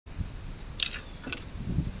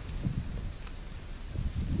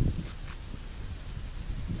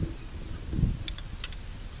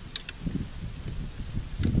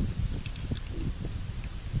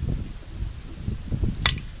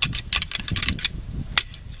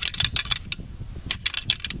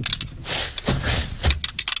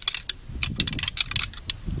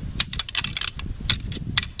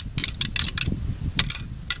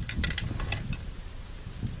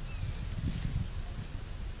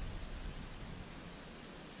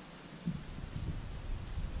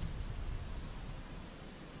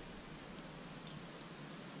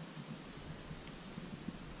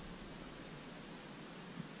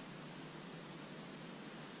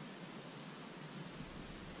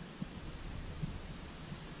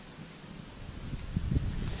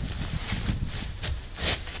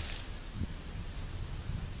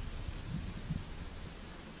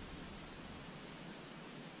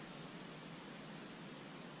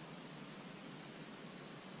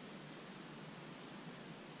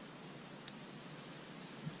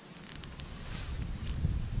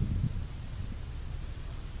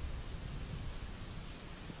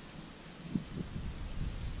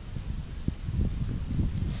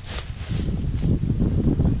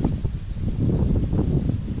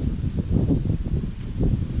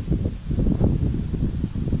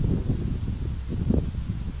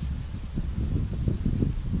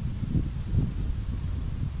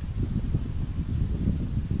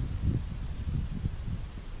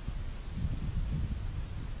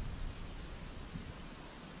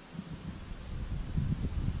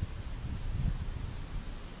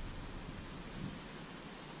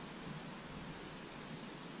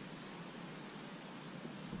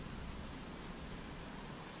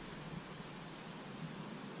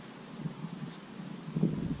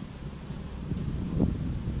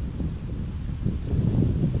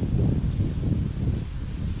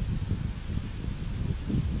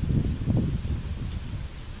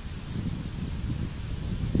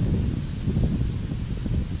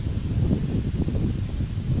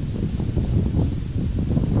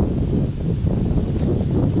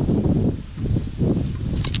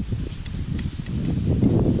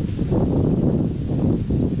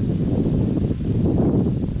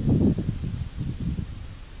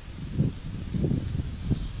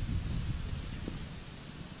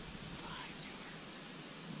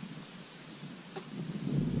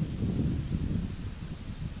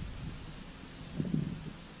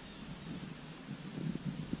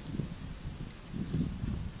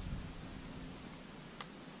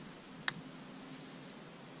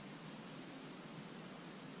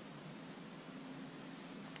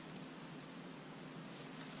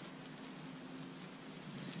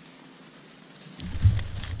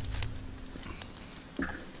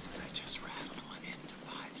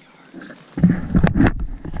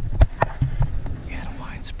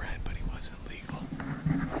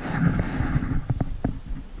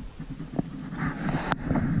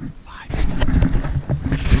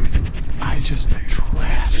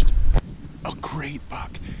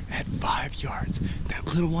at 5 yards. That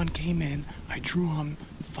little one came in, I drew him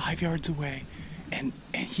 5 yards away, and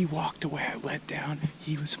he walked away. I let down,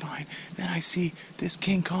 he was fine. Then I see this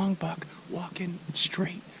King Kong buck walking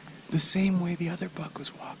straight the same way the other buck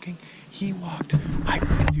was walking. He walked,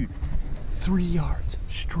 dude, 3 yards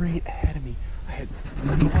straight ahead of me. I had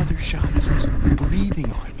no other shot. He was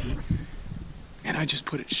breathing on me, and I just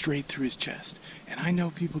put it straight through his chest. And I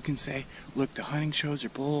know people can say, look, the hunting shows are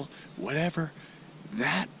bull, whatever.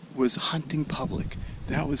 That was hunting public.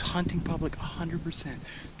 That was hunting public 100%.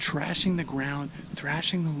 Trashing the ground,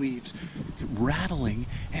 thrashing the leaves, rattling,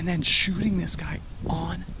 and then shooting this guy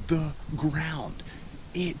on the ground.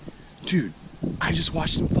 Dude, I just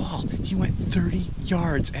watched him fall. He went 30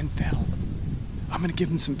 yards and fell. I'm gonna give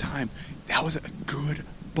him some time. That was a good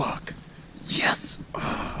buck. Yes!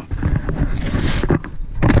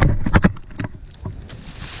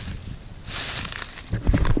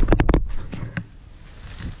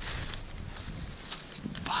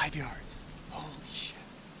 5 yards. Holy shit.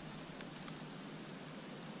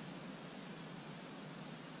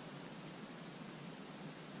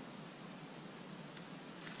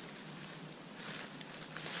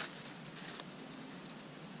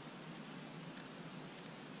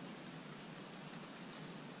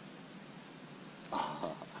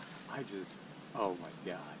 Oh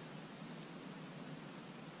my God.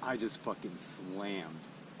 I just fucking slammed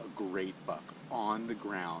a great buck on the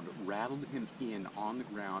ground, rattled him in on the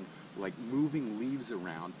ground, like moving leaves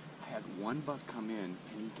around. I had one buck come in, and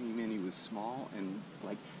he came in, he was small, and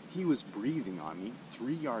like he was breathing on me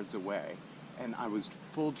 3 yards away, and I was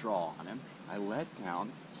full draw on him. I let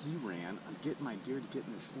down, he ran, I'm getting my gear to get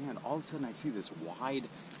in the stand. All of a sudden I see this wide,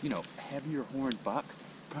 heavier horned buck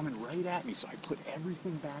coming right at me, so I put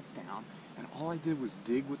everything back down, and all I did was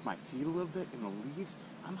dig with my feet a little bit in the leaves.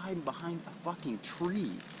 I'm hiding behind a fucking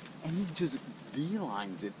tree, and he just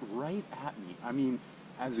beelines it right at me. I mean,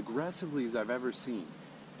 as aggressively as I've ever seen.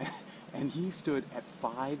 And he stood at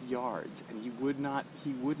 5 yards, and he would not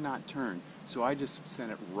turn, so I just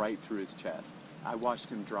sent it right through his chest. I watched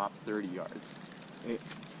him drop 30 yards.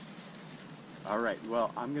 All right,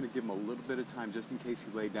 well, I'm going to give him a little bit of time just in case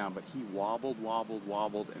he laid down, but he wobbled,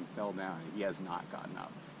 and fell down. He has not gotten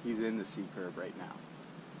up. He's in the C-curve right now.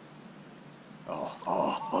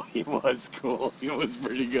 Oh, he was cool. He was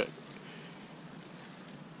pretty good.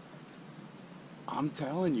 I'm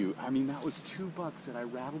telling you, I mean, that was 2 bucks that I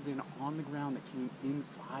rattled in on the ground that came in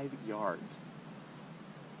 5 yards.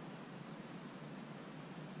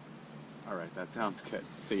 All right, that sounds good.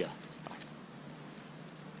 See ya.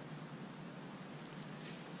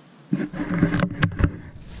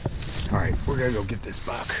 All right, we're gonna go get this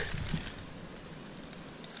buck.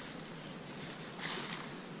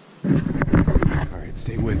 All right,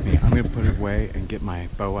 stay with me. I'm gonna put it away and get my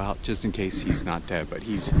bow out just in case he's not dead, but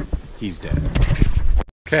he's dead.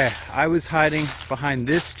 Okay, I was hiding behind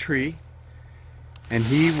this tree, and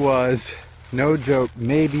he was, no joke,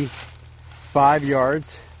 maybe 5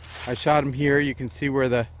 yards. I shot him here. You can see where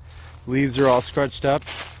the leaves are all scrunched up.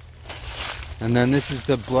 And then this is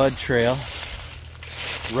the blood trail,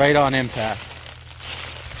 right on impact.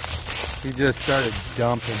 He just started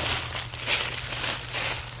dumping.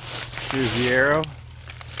 Here's the arrow.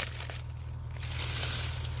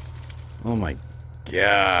 Oh my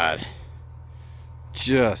God.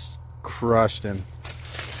 Just crushed him.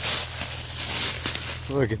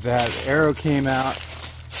 Look at that. The arrow came out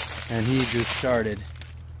and he just started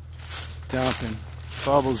dumping.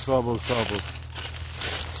 Bubbles, bubbles, bubbles.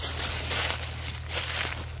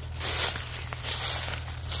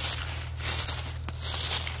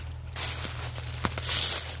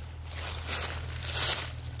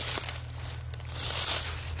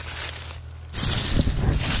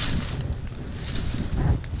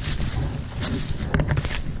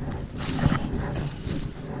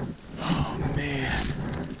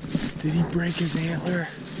 Did he break his antler?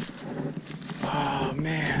 Oh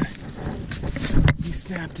man, he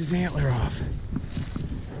snapped his antler off.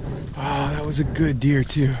 Oh, that was a good deer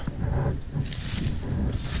too.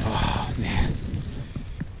 Oh man.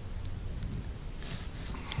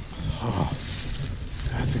 Oh,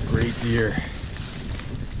 that's a great deer.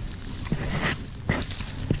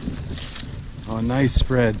 Oh, nice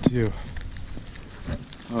spread too.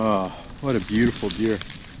 Oh, what a beautiful deer.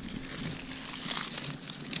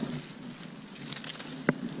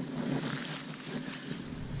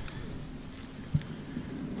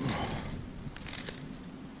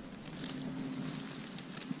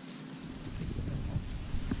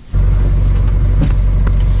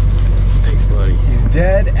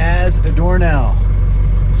 Dead as a doornail.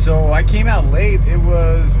 So I came out late. It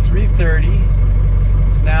was 3:30.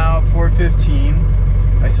 It's now 4:15.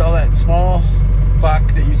 I saw that small buck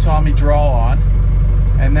that you saw me draw on,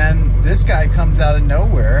 and then this guy comes out of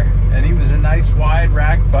nowhere, and he was a nice wide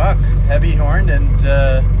rack buck, heavy horned, and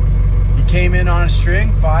he came in on a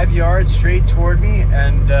string 5 yards straight toward me,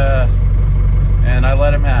 and I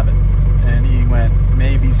let him have it, and he went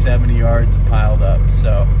maybe 70 yards and piled up.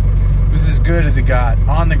 So it was as good as it got.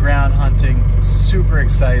 On the ground hunting, super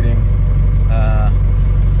exciting.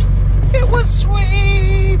 It was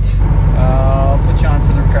sweet. I'll put you on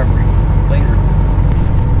for the recovery later.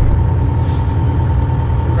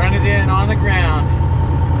 Run it in on the ground.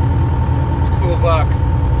 It's a cool buck.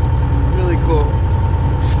 Really cool.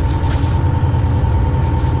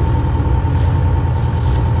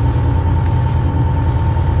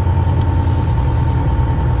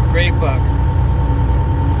 Great buck.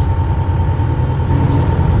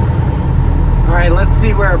 Alright, let's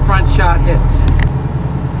see where a front shot hits.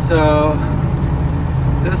 So,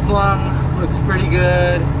 this lung looks pretty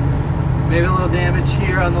good. Maybe a little damage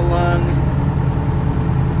here on the lung.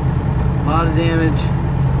 A lot of damage.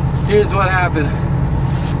 Here's what happened.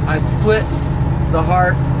 I split the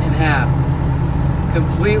heart in half.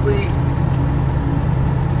 Completely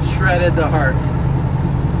shredded the heart.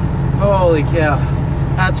 Holy cow.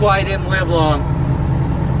 That's why I didn't live long.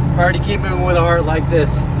 Hard to keep moving with a heart like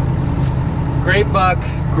this. Great buck,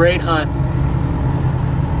 great hunt.